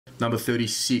number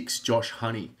 36, Josh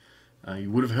Honey.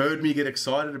 You would have heard me get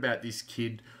excited about this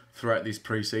kid throughout this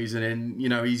preseason, and you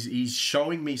know he's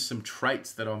showing me some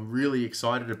traits that I'm really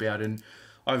excited about, and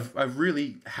I've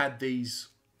really had these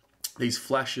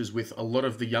flashes with a lot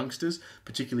of the youngsters,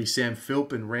 particularly Sam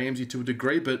Philp and Ramsey to a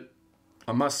degree, but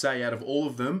I must say out of all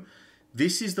of them,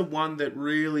 this is the one that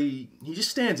really, he just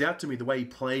stands out to me, the way he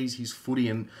plays his footy.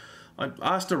 And I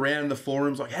asked around in the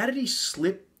forums, like, how did he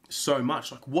slip so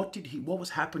much? Like, what was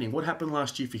happening? What happened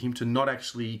last year for him to not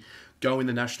actually go in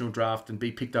the national draft and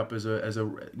be picked up as a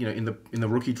you know, in the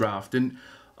rookie draft? And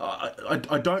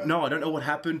I don't know. I don't know what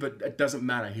happened, but it doesn't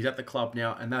matter. He's at the club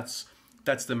now, and that's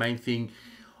the main thing.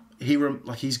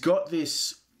 He's got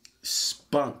this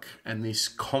spunk and this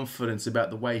confidence about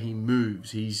the way he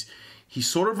moves. He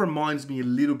sort of reminds me a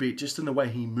little bit just in the way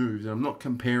he moves. And I'm not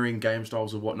comparing game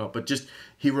styles or whatnot, but just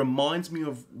he reminds me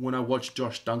of when I watched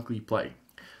Josh Dunkley play.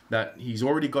 That he's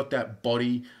already got that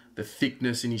body, the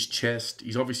thickness in his chest.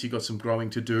 He's obviously got some growing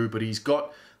to do, but he's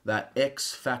got that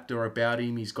X factor about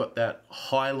him. He's got that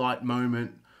highlight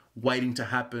moment waiting to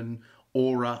happen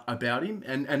aura about him.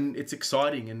 And it's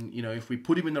exciting. And, you know, if we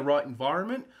put him in the right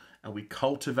environment and we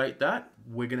cultivate that,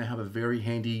 we're going to have a very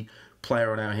handy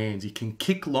player on our hands. He can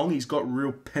kick long. He's got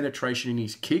real penetration in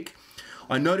his kick.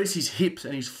 I notice his hips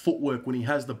and his footwork when he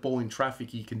has the ball in traffic.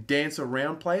 He can dance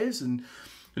around players, and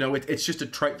you know it's just a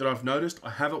trait that I've noticed. I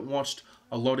haven't watched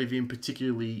a lot of him,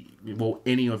 particularly, well,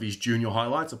 any of his junior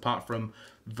highlights, apart from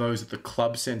those that the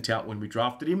club sent out when we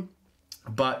drafted him.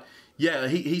 But yeah,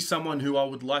 he's someone who I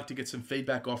would like to get some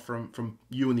feedback off from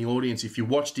you and the audience. If you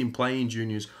watched him play in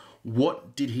juniors,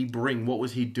 what did he bring? What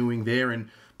was he doing there? And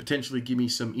potentially give me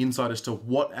some insight as to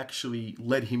what actually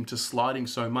led him to sliding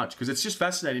so much. Because it's just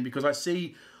fascinating, because I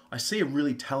see a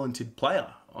really talented player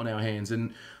on our hands.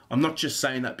 And I'm not just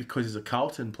saying that because he's a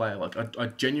Carlton player. Like I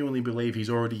genuinely believe he's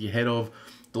already ahead of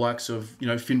the likes of, you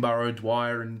know, Finbar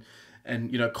O'Dwyer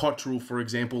and you know, Cottrell, for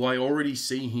example. I already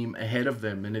see him ahead of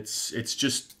them, and it's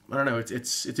just, I don't know,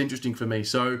 it's interesting for me.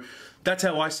 So that's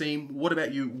how I see him. What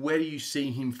about you? Where do you see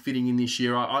him fitting in this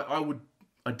year?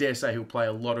 I dare say he'll play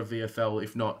a lot of VFL,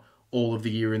 if not all of the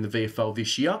year in the VFL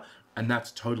this year, and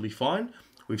that's totally fine.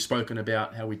 We've spoken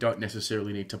about how we don't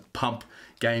necessarily need to pump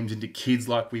games into kids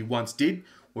like we once did.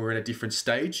 We're at a different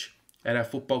stage at our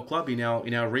football club in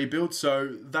our rebuild,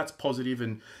 so that's positive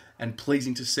and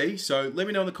pleasing to see. So let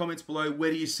me know in the comments below, where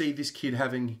do you see this kid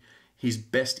having his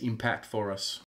best impact for us?